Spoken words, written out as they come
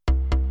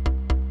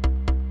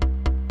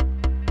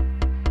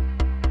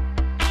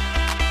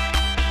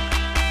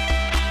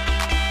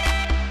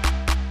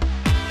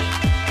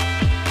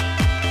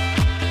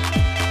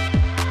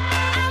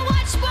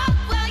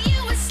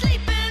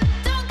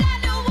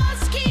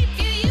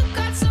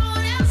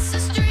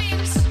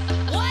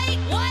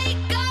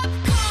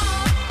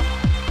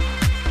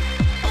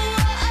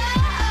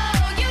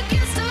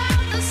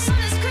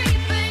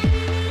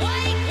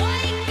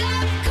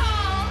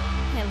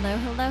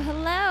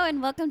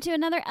to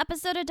another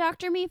episode of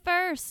Dr. Me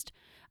First.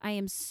 I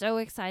am so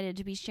excited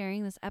to be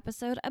sharing this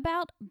episode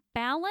about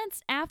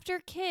balance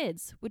after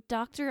kids with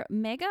Dr.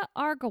 Megha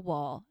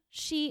Agarwal.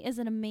 She is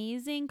an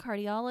amazing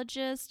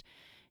cardiologist.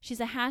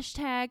 She's a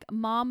hashtag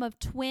mom of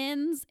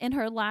twins in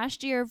her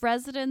last year of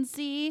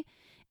residency.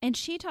 And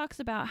she talks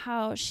about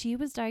how she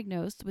was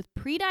diagnosed with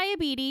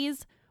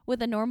prediabetes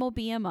with a normal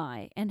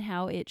BMI and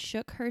how it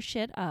shook her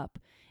shit up.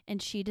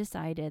 And she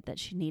decided that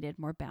she needed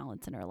more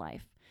balance in her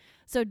life.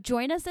 So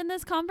join us in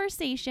this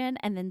conversation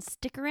and then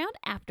stick around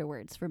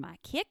afterwards for my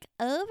kick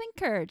of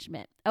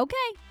encouragement. Okay,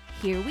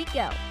 here we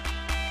go.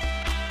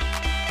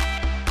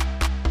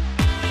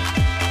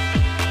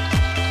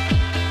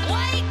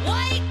 Wake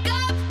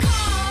up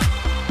call.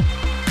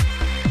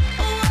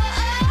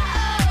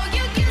 Whoa,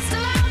 you can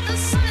still out, the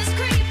sun is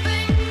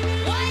creeping.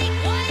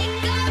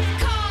 Wake up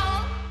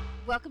call.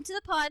 Welcome to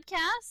the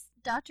podcast,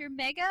 Dr.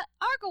 Megha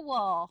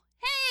Agarwal.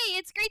 Hey,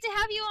 it's great to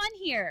have you on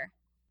here.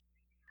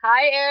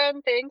 Hi,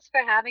 Erin. Thanks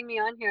for having me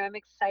on here. I'm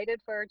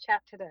excited for our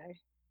chat today.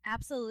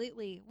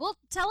 Absolutely. Well,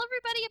 tell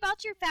everybody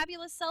about your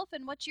fabulous self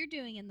and what you're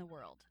doing in the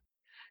world.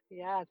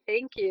 Yeah,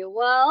 thank you.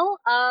 Well,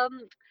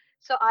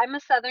 so I'm a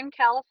Southern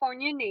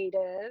California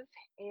native,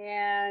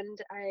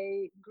 and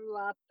I grew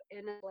up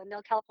in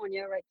Glendale,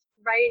 California,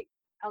 right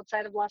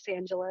outside of Los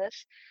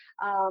Angeles.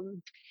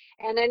 Um,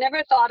 and I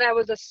never thought I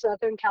was a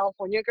Southern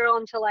California girl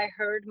until I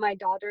heard my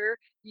daughter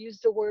use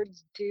the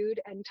words dude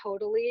and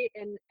totally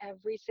in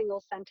every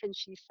single sentence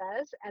she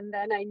says. And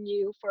then I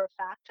knew for a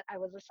fact I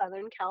was a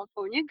Southern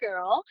California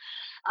girl.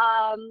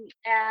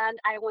 And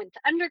I went to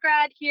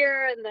undergrad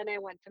here, and then I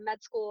went to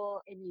med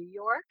school in New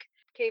York.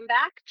 Came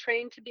back,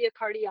 trained to be a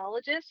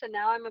cardiologist, and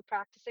now I'm a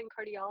practicing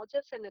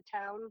cardiologist in a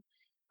town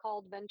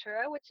called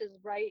Ventura, which is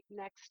right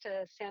next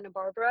to Santa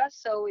Barbara.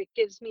 So it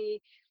gives me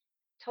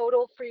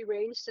total free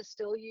range to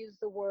still use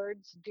the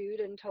words dude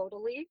and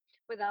totally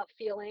without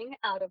feeling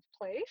out of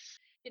place.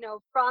 You know,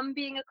 from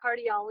being a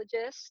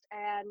cardiologist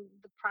and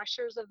the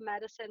pressures of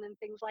medicine and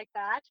things like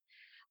that,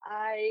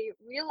 I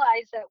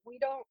realized that we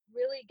don't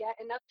really get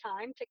enough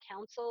time to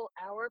counsel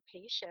our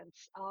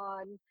patients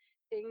on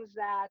things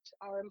that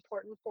are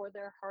important for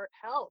their heart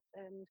health.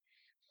 And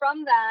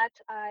from that,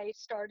 I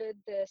started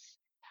this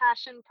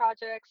passion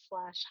project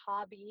slash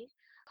hobby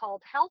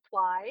called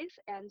HealthWise.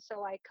 And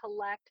so I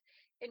collect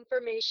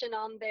information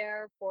on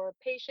there for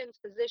patients,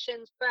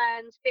 physicians,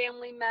 friends,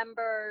 family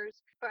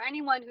members, for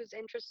anyone who's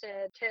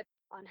interested, tip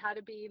on how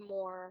to be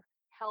more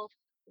health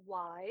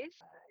wise.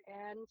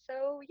 And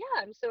so,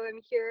 yeah,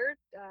 I'm here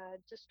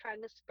just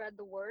trying to spread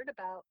the word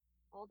about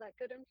all that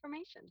good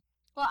information.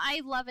 Well,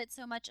 I love it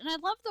so much. And I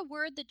love the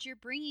word that you're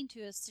bringing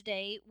to us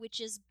today, which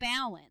is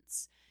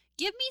balance.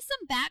 Give me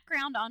some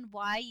background on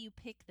why you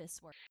pick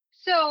this word.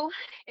 So,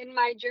 in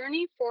my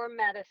journey for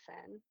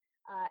medicine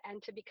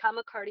and to become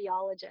a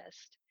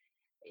cardiologist,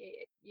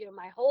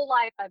 my whole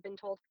life I've been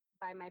told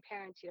by my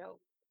parents,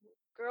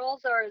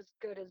 girls are as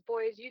good as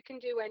boys. You can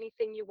do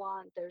anything you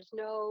want. There's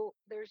no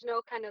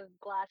kind of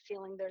glass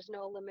ceiling. There's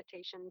no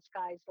limitation.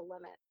 Sky's the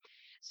limit.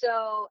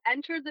 So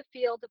enter the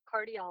field of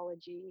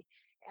cardiology,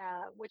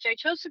 which I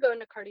chose to go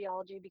into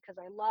cardiology because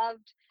I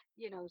loved,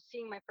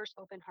 seeing my first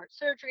open heart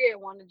surgery. I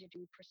wanted to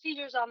do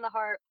procedures on the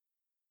heart.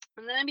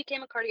 And then I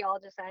became a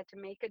cardiologist. I had to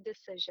make a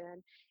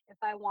decision if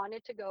I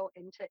wanted to go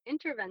into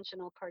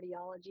interventional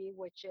cardiology,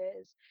 which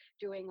is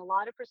doing a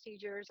lot of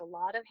procedures, a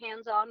lot of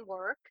hands on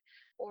work,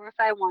 or if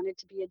I wanted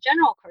to be a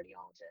general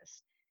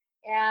cardiologist.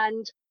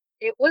 And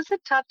it was a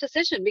tough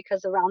decision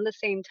because around the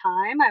same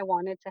time, I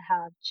wanted to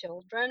have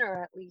children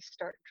or at least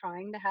start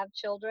trying to have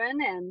children.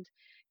 And,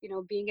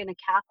 being in a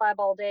cath lab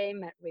all day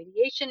meant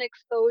radiation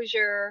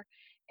exposure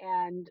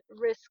and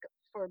risk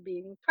for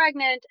being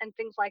pregnant and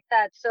things like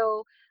that.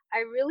 So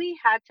I really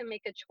had to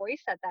make a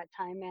choice at that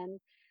time.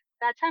 And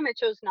that time I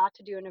chose not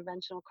to do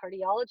interventional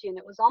cardiology. And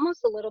it was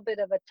almost a little bit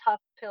of a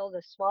tough pill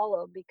to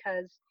swallow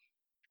because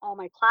all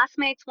my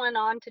classmates went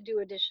on to do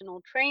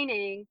additional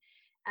training.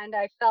 And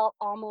I felt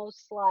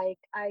almost like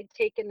I'd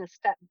taken a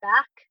step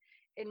back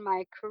in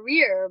my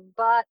career.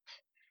 But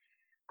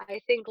I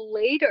think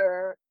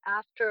later,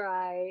 after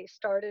I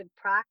started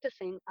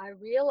practicing, I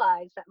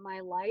realized that my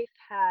life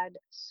had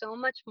so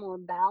much more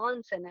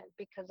balance in it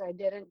because I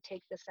didn't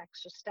take this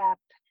extra step,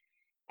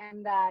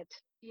 and that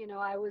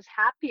I was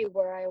happy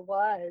where I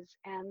was,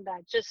 and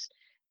that just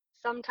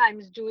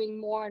sometimes doing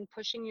more and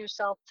pushing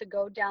yourself to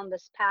go down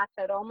this path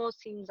that almost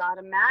seems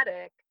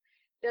automatic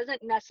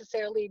doesn't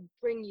necessarily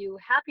bring you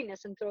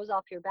happiness and throws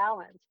off your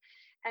balance.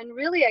 And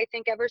really, I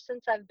think ever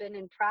since I've been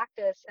in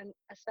practice, and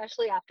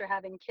especially after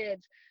having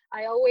kids,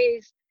 I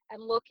always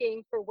am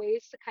looking for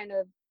ways to kind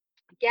of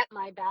get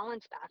my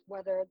balance back,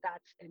 whether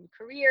that's in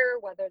career,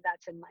 whether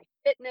that's in my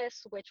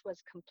fitness, which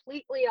was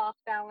completely off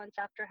balance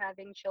after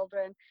having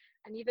children,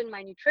 and even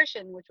my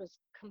nutrition, which was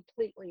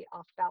completely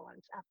off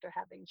balance after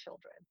having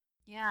children.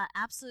 Yeah,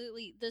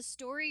 absolutely. The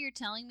story you're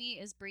telling me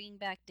is bringing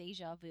back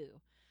deja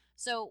vu.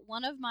 So,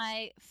 one of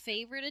my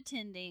favorite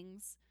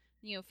attendings,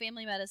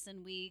 family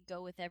medicine, we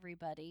go with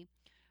everybody.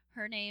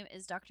 Her name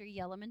is Dr.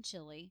 Yella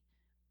Manchili.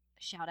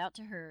 shout out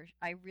to her.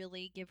 I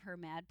really give her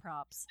mad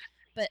props.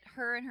 But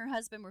her and her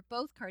husband were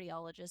both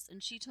cardiologists,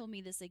 and she told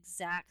me this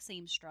exact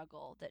same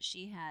struggle that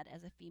she had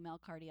as a female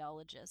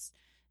cardiologist.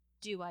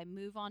 Do I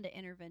move on to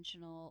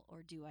interventional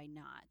or do I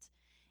not?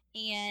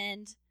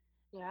 And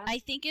Yeah. I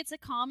think it's a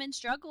common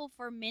struggle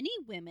for many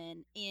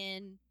women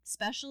in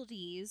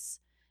specialties,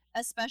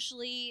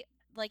 especially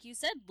like you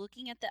said,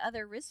 looking at the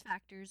other risk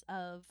factors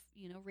of,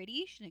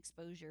 radiation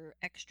exposure,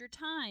 extra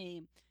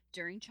time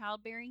during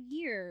childbearing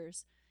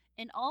years,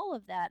 and all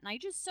of that. And I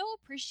just so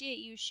appreciate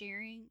you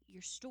sharing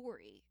your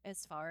story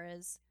as far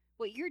as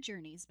what your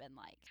journey's been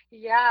like.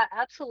 Yeah,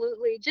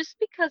 absolutely. Just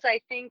because I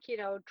think,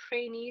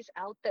 trainees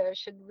out there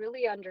should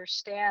really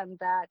understand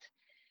that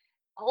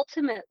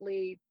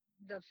ultimately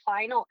the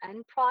final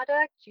end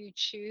product you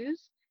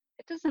choose,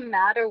 it doesn't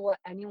matter what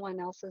anyone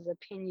else's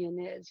opinion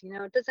is.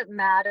 It doesn't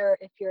matter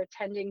if you're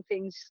attending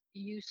things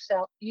you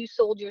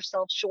sold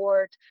yourself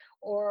short,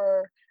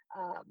 or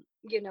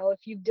if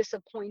you've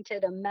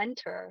disappointed a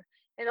mentor.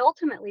 It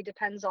ultimately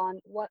depends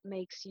on what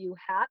makes you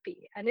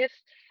happy. And if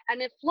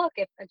look,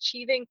 if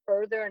achieving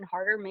further and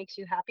harder makes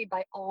you happy,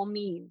 by all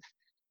means,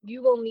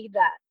 you will need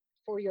that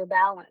for your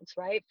balance,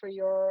 right? For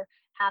your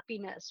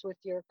happiness with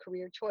your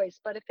career choice.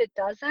 But if it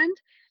doesn't,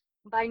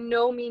 by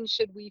no means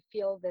should we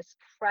feel this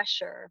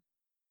pressure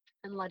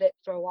and let it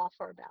throw off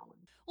our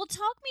balance. Well,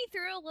 talk me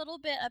through a little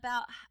bit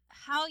about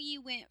how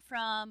you went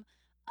from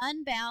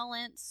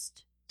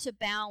unbalanced to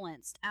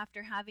balanced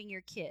after having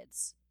your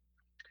kids.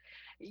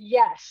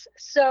 Yes.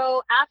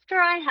 So after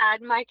I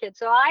had my kids,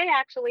 so I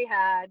actually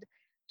had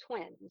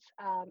twins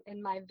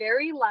in my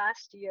very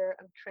last year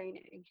of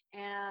training.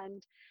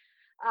 And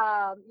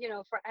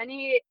for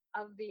any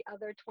of the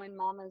other twin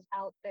mamas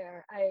out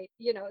there,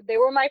 they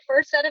were my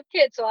first set of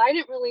kids, so I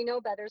didn't really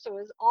know better. So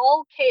it was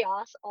all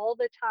chaos all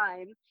the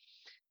time.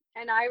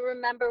 And I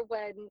remember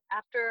when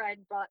after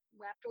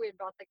we had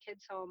brought the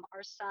kids home,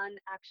 our son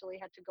actually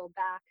had to go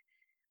back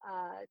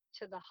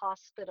to the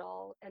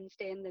hospital and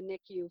stay in the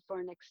NICU for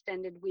an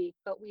extended week.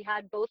 But we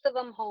had both of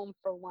them home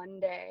for one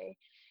day,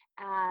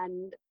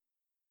 and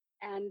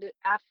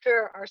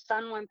after our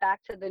son went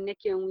back to the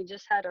NICU and we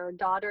just had our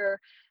daughter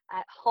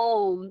at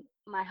home,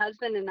 my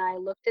husband and I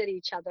looked at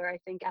each other, I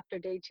think, after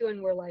day two,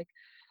 and we're like,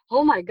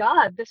 oh my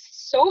God, this is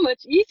so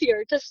much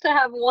easier just to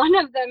have one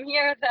of them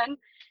here than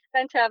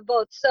to have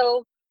both.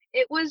 So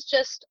it was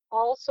just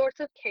all sorts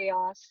of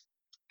chaos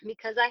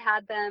because I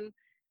had them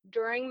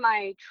during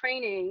my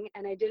training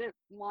and I didn't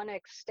want to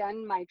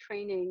extend my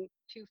training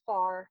too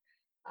far,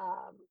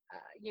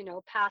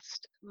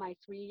 past my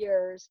 3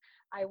 years.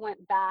 I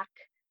went back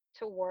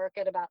to work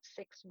at about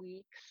 6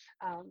 weeks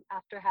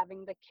after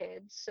having the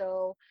kids.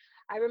 So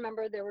I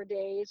remember there were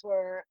days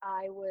where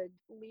I would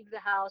leave the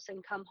house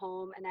and come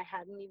home and I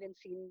hadn't even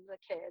seen the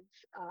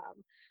kids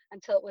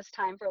until it was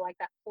time for like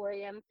that 4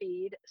 a.m.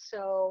 feed.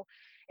 So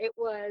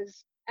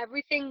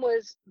everything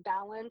was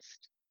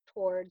balanced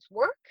towards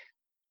work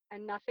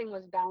and nothing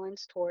was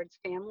balanced towards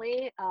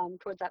family,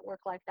 towards that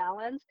work-life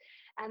balance.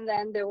 And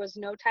then there was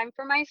no time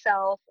for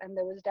myself, and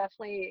there was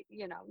definitely,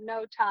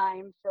 no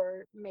time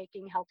for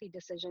making healthy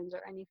decisions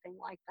or anything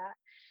like that.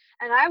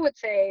 And I would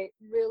say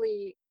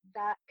really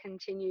that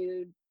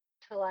continued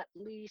till at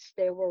least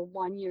they were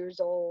 1 years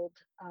old.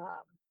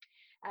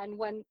 And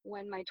when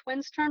my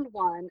twins turned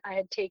one, I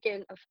had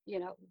taken,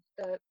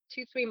 the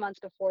 2, 3 months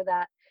before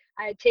that,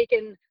 I had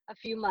taken a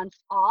few months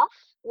off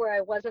where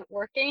I wasn't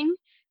working,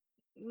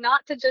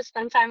 not to just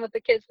spend time with the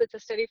kids, but to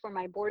study for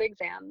my board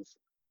exams.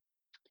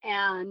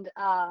 And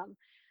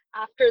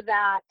after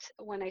that,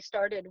 when I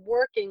started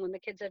working, when the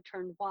kids had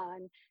turned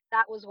one,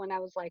 that was when I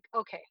was like,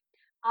 okay,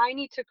 I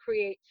need to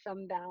create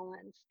some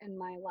balance in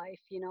my life.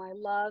 I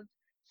love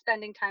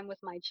spending time with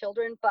my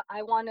children, but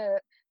I want to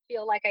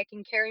feel like I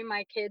can carry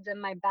my kids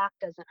and my back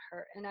doesn't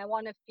hurt. And I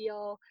want to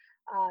feel,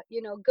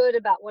 good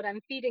about what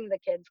I'm feeding the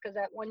kids, because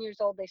at 1 years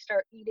old, they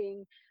start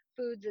eating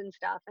foods and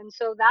stuff. And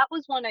so that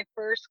was when I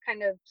first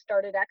kind of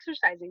started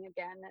exercising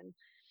again. And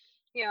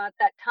at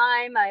that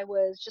time, I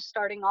was just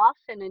starting off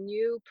in a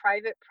new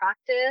private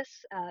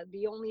practice,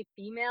 the only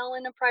female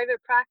in a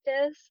private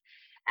practice.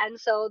 And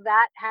so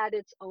that had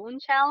its own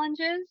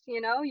challenges.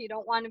 You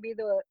don't want to be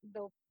the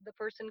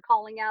person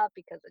calling out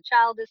because the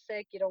child is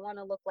sick. You don't want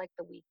to look like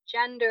the weak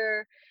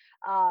gender.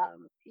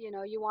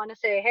 You want to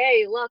say,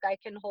 hey, look, I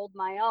can hold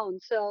my own.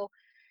 So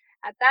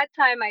at that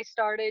time, I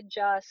started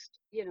just,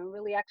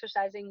 really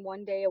exercising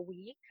 1 day a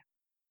week.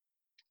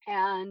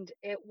 And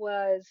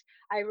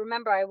I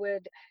remember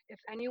if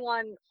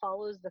anyone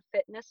follows the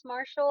Fitness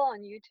Marshall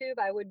on YouTube,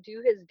 I would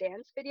do his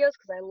dance videos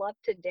because I love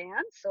to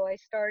dance. So I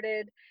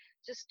started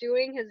just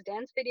doing his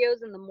dance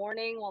videos in the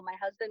morning while my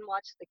husband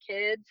watched the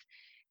kids.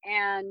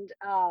 And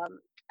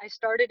I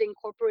started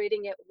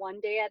incorporating it 1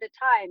 day at a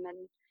time.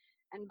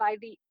 And by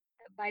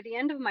the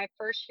end of my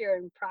first year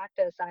in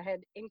practice, I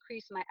had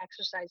increased my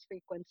exercise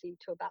frequency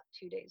to about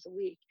 2 days a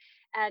week.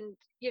 And,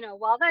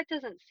 while that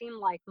doesn't seem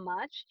like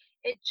much,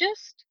 it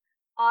just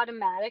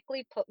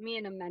automatically put me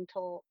in a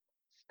mental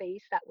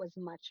space that was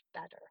much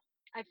better.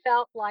 I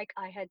felt like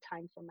I had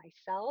time for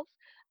myself.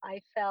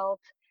 I felt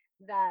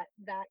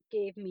that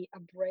gave me a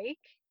break.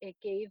 It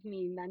gave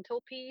me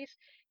mental peace.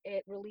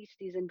 It released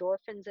these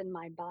endorphins in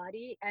my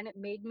body, and it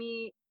made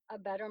me a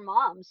better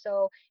mom.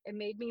 So it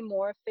made me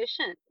more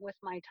efficient with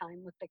my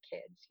time with the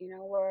kids,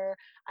 where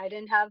I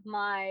didn't have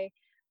my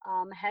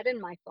head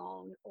in my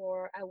phone,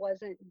 or I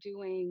wasn't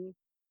doing,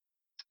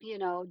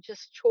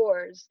 just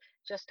chores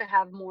just to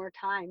have more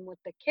time with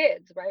the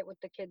kids, right? With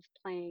the kids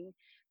playing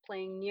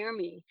near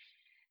me.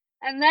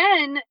 And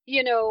then,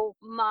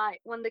 my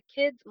when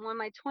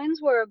my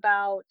twins were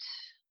about,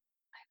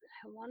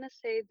 I want to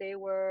say they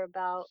were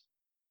about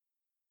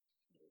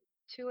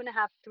 2.5,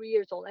 3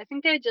 years old. I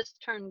think they had just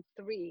turned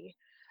 3.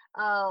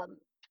 Um,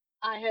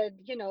 I had,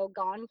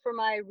 gone for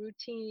my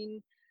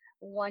routine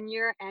 1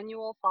 year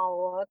annual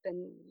follow up,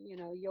 and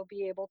you'll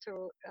be able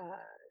to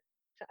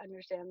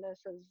understand this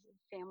as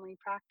family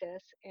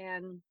practice.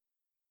 And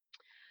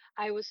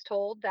I was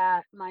told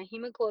that my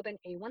hemoglobin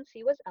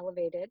A1C was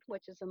elevated,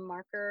 which is a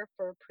marker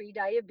for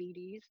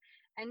pre-diabetes,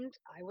 and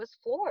I was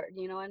floored,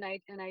 and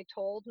I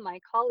told my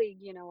colleague,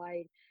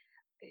 I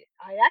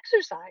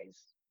exercise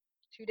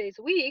 2 days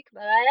a week,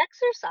 but I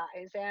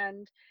exercise,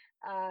 and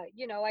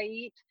I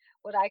eat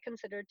what I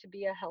consider to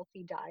be a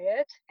healthy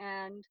diet,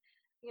 and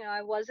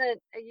I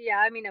wasn't, yeah,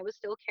 I mean, I was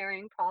still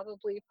carrying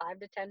probably 5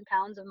 to 10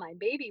 pounds of my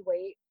baby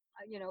weight,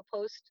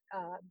 post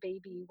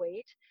baby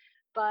weight,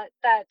 but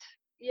that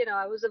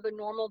I was of a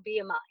normal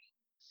BMI,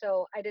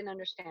 so I didn't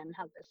understand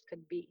how this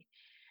could be.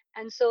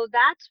 And so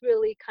that's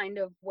really kind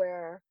of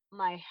where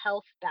my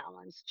health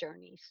balance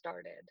journey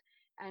started.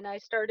 And I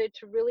started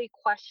to really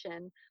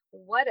question,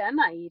 what am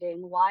I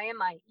eating? Why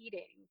am I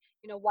eating?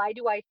 Why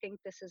do I think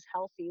this is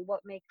healthy?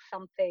 What makes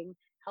something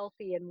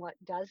healthy and what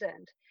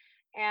doesn't?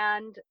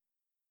 And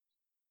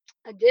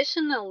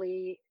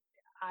additionally,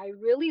 I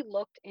really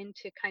looked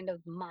into kind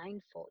of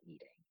mindful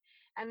eating.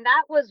 And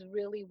that was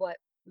really what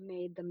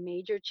made the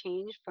major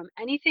change from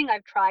anything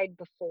I've tried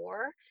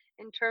before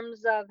in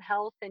terms of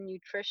health and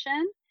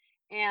nutrition,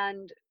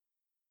 and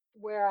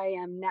where I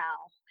am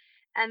now.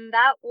 And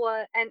that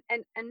was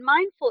and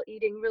mindful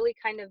eating really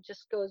kind of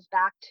just goes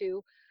back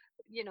to,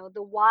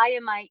 the why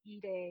am I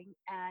eating?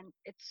 And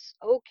it's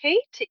okay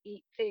to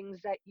eat things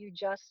that you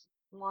just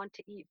want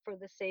to eat for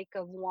the sake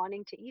of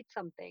wanting to eat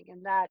something,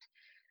 and that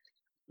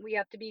we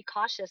have to be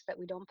cautious that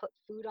we don't put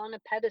food on a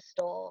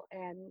pedestal,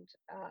 and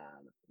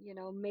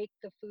make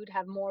the food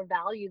have more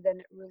value than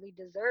it really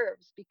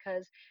deserves,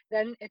 because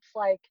then it's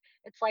like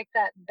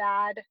that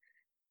bad,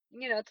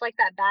 it's like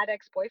that bad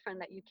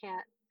ex-boyfriend that you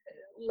can't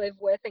live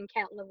with and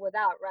can't live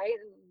without, right?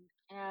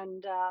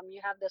 And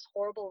you have this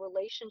horrible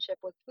relationship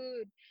with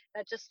food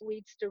that just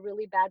leads to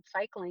really bad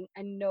cycling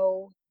and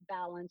no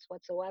balance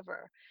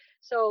whatsoever.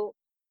 So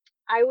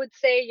I would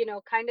say,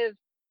 kind of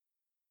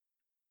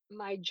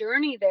my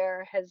journey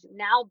there has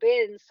now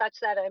been such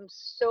that I'm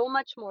so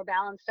much more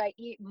balanced. I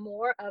eat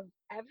more of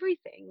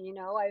everything,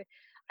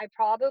 I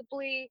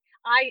probably,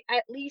 I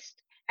at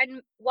least,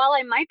 and while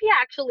I might be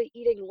actually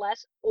eating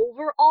less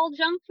overall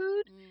junk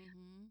food, Mm-hmm.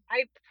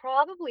 I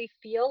probably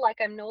feel like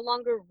I'm no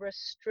longer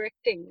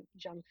restricting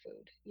junk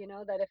food,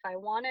 that if I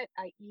want it,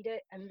 I eat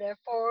it, and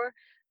therefore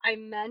I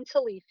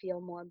mentally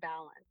feel more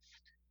balanced.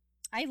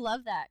 I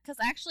love that because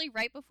actually,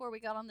 right before we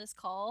got on this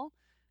call,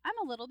 I'm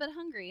a little bit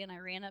hungry and I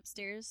ran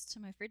upstairs to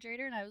my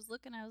refrigerator and I was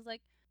looking, I was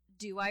like,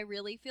 do I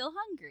really feel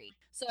hungry?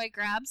 So I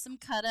grabbed some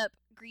cut up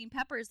green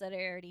peppers that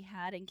I already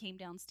had and came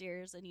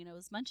downstairs and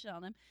was munching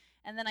on them.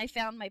 And then I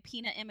found my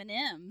peanut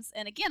M&Ms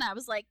and again I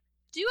was like,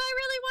 do I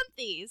really want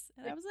these?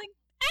 And I was like,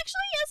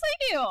 actually yes I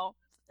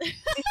do.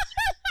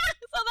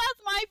 So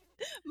that's my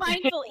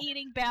mindful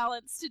eating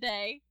balance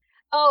today.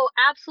 Oh,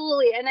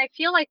 absolutely. And I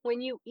feel like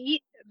when you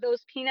eat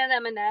those peanut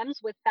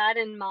M&Ms with that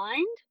in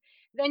mind,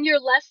 then you're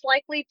less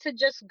likely to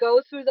just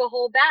go through the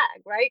whole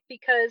bag, right?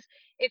 Because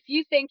if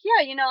you think,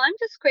 yeah, I'm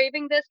just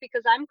craving this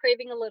because I'm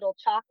craving a little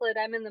chocolate,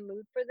 I'm in the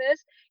mood for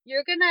this,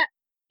 you're going to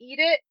eat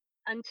it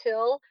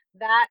until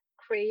that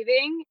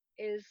craving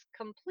is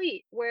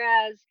complete.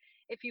 Whereas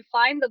if you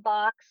find the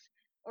box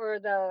or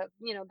the,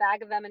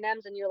 bag of M&Ms, and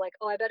M's, and you're like,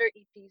 "Oh, I better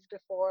eat these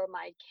before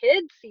my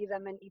kids see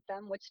them and eat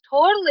them," which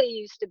totally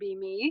used to be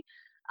me.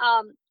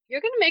 You're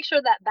going to make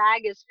sure that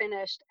bag is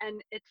finished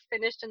and it's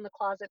finished in the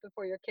closet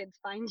before your kids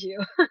find you.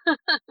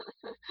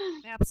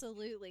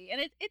 Absolutely.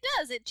 And it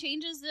does. It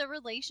changes the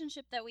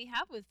relationship that we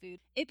have with food.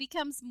 It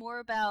becomes more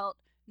about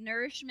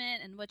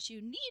nourishment and what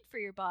you need for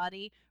your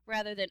body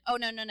rather than, oh,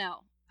 no, no, no,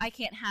 I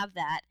can't have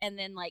that. And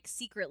then, like,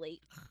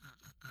 secretly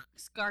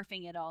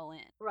scarfing it all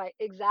in. Right,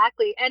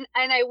 exactly. And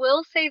I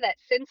will say that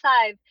since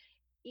I've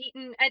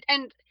eaten,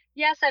 and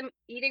yes, I'm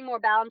eating more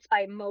balanced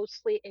by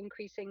mostly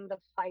increasing the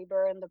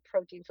fiber and the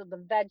protein, so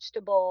the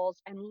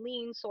vegetables and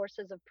lean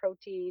sources of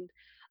protein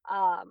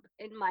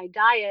in my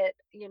diet.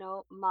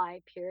 My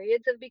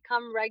periods have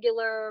become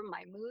regular,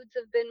 my moods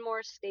have been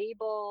more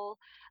stable,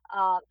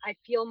 I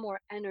feel more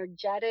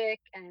energetic,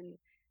 and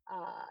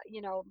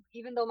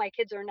even though my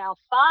kids are now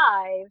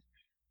 5,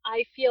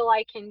 I feel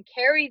I can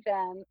carry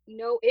them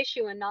no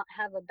issue and not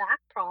have a back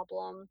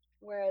problem.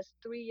 Whereas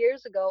 3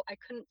 years ago, I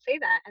couldn't say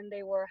that, and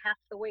they were half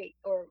the weight,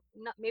 or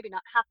not, maybe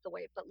not half the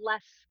weight, but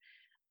less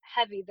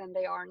heavy than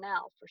they are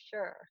now, for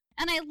sure.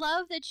 And I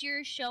love that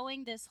you're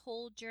showing this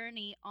whole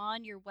journey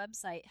on your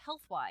website,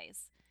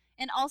 Healthwise,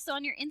 and also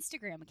on your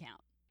Instagram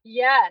account.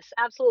 Yes,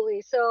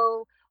 absolutely.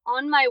 So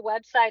on my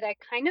website, I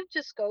kind of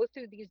just go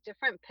through these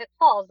different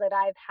pitfalls that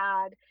I've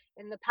had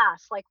in the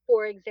past. Like,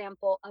 for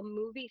example, a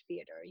movie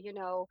theater.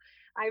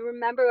 I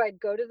remember I'd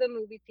go to the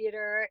movie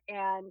theater,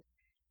 and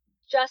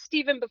just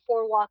even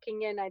before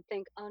walking in, I'd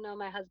think, "Oh no,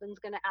 my husband's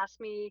gonna ask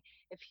me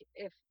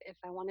if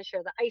I want to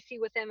share the icy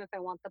with him, if I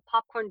want the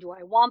popcorn, do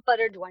I want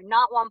butter, do I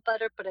not want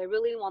butter, but I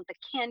really want the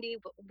candy,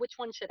 but which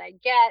one should I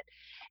get?"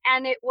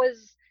 And it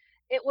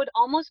would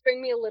almost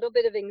bring me a little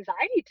bit of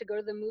anxiety to go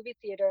to the movie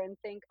theater and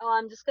think, "Oh,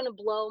 I'm just gonna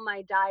blow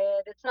my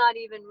diet. It's not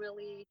even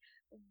really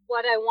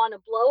what I want to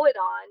blow it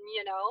on."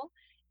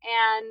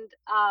 And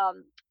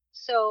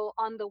so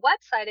on the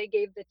website, I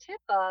gave the tip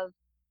of,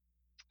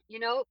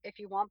 if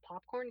you want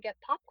popcorn, get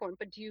popcorn,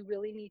 but do you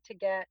really need to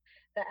get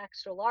the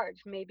extra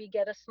large? Maybe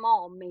get a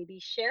small, maybe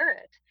share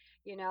it.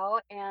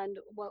 And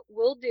what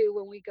we'll do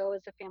when we go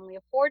as a family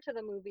of four to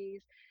the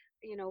movies,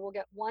 we'll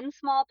get one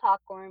small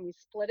popcorn, we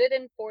split it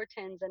in four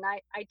tins. And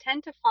I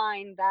tend to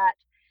find that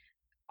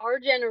our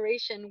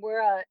generation,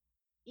 we're a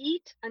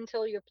eat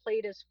until your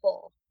plate is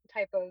full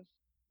type of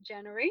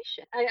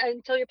generation.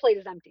 Until your plate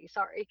is empty,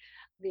 sorry,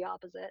 the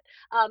opposite.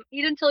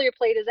 Eat until your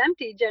plate is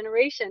empty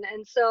generation.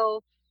 And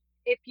so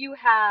if you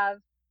have,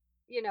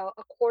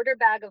 a quarter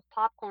bag of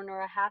popcorn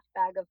or a half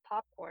bag of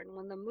popcorn,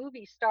 when the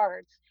movie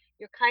starts,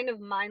 you're kind of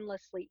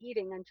mindlessly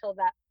eating until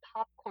that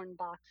popcorn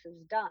box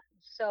is done.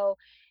 So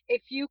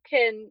if you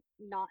can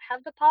not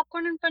have the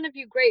popcorn in front of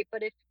you, great.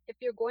 But if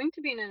you're going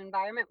to be in an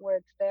environment where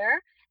it's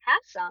there,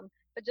 have some,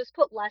 but just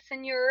put less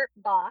in your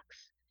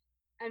box.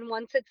 And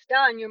once it's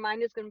done, your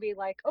mind is going to be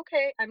like,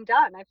 okay, I'm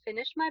done. I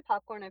finished my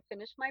popcorn. I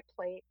finished my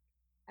plate.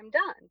 I'm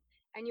done.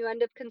 And you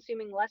end up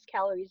consuming less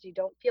calories. You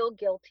don't feel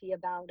guilty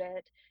about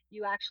it.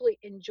 You actually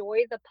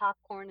enjoy the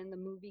popcorn and the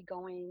movie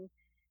going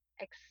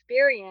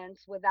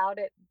experience without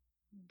it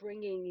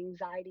bringing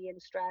anxiety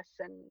and stress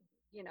and,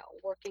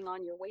 working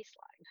on your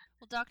waistline.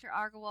 Well, Dr.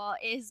 Agarwal,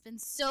 it has been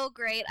so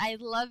great. I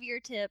love your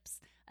tips.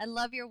 I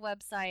love your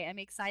website. I'm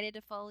excited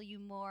to follow you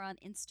more on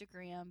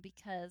Instagram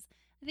because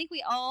I think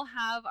we all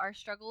have our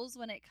struggles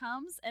when it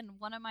comes, and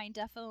one of mine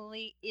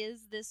definitely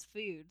is this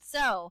food.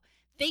 So,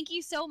 thank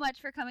you so much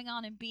for coming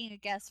on and being a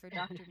guest for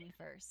Dr. Me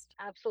First.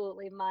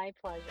 Absolutely, my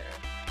pleasure.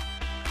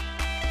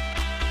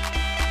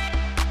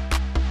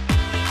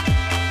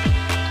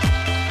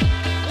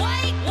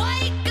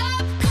 Wake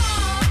up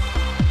call.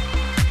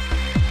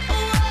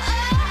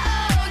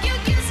 Whoa, you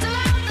can still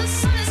out, the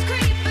sun is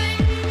creeping.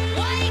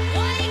 Wake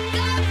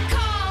up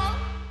call.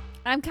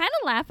 I'm kind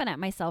of laughing at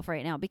myself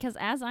right now because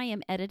as I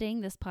am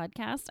editing this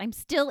podcast, I'm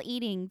still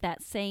eating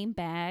that same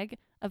bag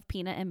of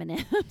peanut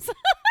M&Ms that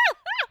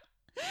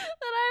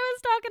I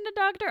was talking to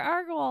Dr.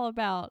 Agarwal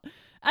about.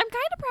 I'm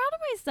kind of proud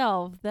of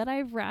myself that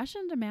I've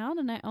rationed them out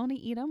and I only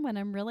eat them when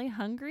I'm really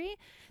hungry.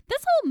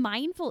 This whole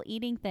mindful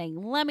eating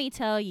thing, let me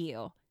tell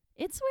you,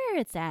 it's where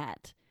it's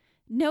at.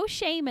 No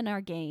shame in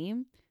our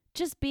game.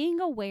 Just being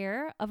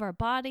aware of our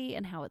body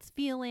and how it's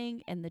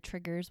feeling and the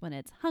triggers when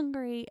it's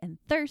hungry and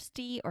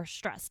thirsty or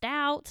stressed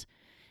out,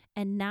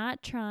 and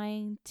not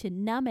trying to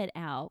numb it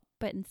out,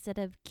 but instead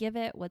of give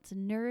it what's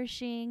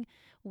nourishing,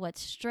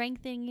 what's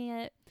strengthening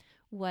it,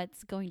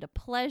 what's going to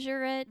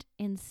pleasure it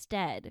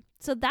instead.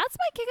 So that's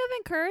my kick of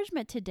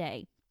encouragement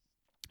today,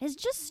 is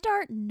just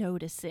start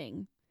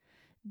noticing.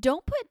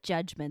 Don't put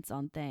judgments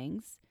on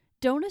things.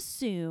 Don't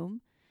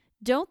assume.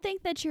 Don't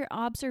think that your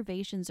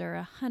observations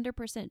are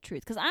 100%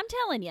 truth. Because I'm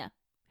telling you,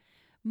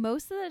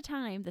 most of the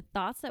time, the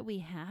thoughts that we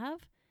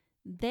have,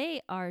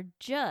 they are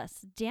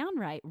just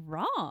downright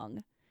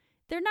wrong.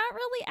 They're not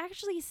really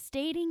actually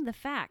stating the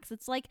facts.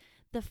 It's like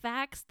the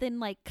facts then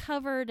like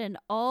covered in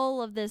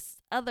all of this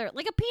other,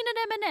 like a peanut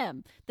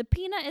M&M. The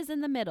peanut is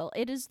in the middle.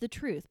 It is the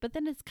truth. But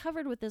then it's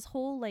covered with this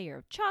whole layer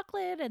of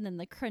chocolate and then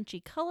the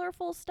crunchy,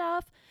 colorful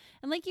stuff.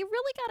 And like you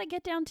really got to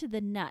get down to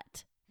the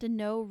nut to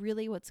know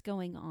really what's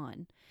going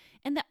on.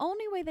 And the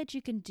only way that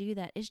you can do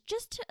that is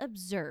just to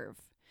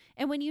observe.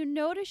 And when you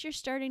notice you're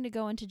starting to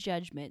go into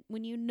judgment,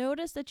 when you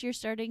notice that you're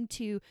starting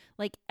to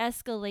like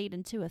escalate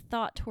into a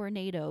thought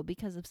tornado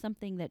because of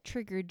something that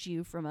triggered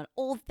you from an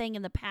old thing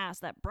in the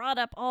past that brought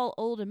up all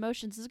old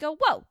emotions, is go,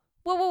 whoa,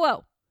 whoa, whoa,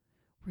 whoa.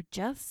 We're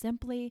just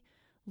simply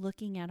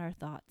looking at our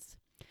thoughts.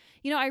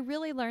 I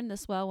really learned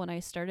this well when I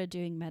started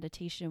doing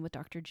meditation with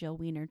Dr. Jill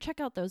Wiener. Check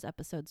out those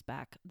episodes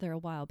back. They're a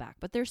while back,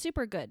 but they're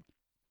super good.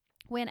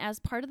 When as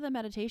part of the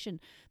meditation,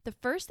 the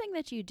first thing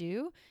that you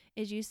do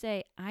is you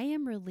say, I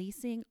am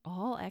releasing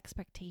all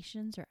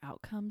expectations or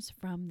outcomes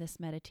from this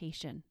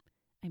meditation.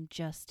 I'm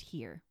just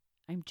here.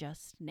 I'm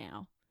just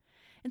now.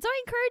 And so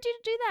I encourage you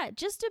to do that.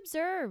 Just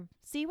observe.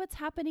 See what's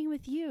happening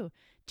with you.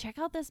 Check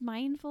out this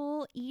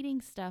mindful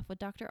eating stuff with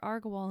Dr.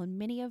 Agarwal and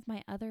many of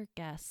my other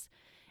guests.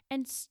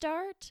 And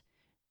start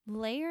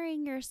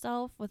layering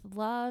yourself with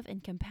love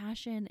and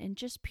compassion and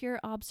just pure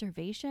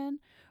observation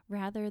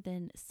rather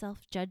than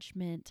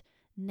self-judgment,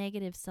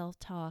 negative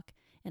self-talk,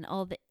 and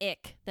all the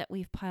ick that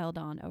we've piled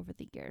on over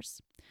the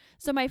years.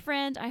 So my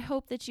friend, I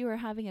hope that you are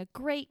having a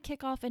great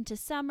kickoff into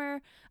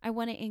summer. I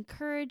want to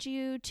encourage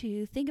you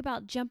to think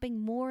about jumping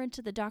more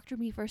into the Dr.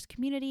 Me First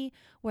community,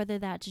 whether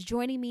that's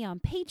joining me on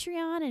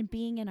Patreon and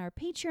being in our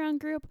Patreon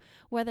group,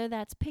 whether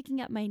that's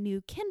picking up my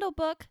new Kindle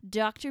book,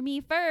 Dr.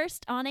 Me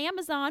First, on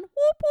Amazon,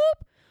 whoop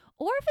whoop,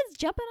 or if it's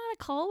jumping on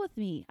a call with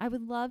me. I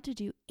would love to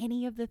do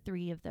any of the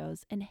three of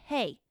those. And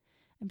hey,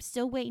 I'm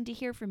still waiting to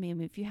hear from you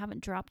if you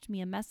haven't dropped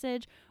me a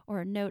message or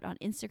a note on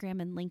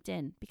Instagram and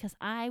LinkedIn, because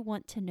I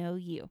want to know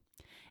you.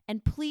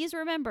 And please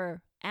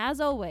remember,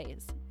 as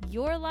always,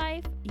 your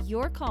life,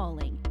 your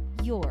calling,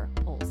 your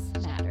pulse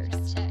matters.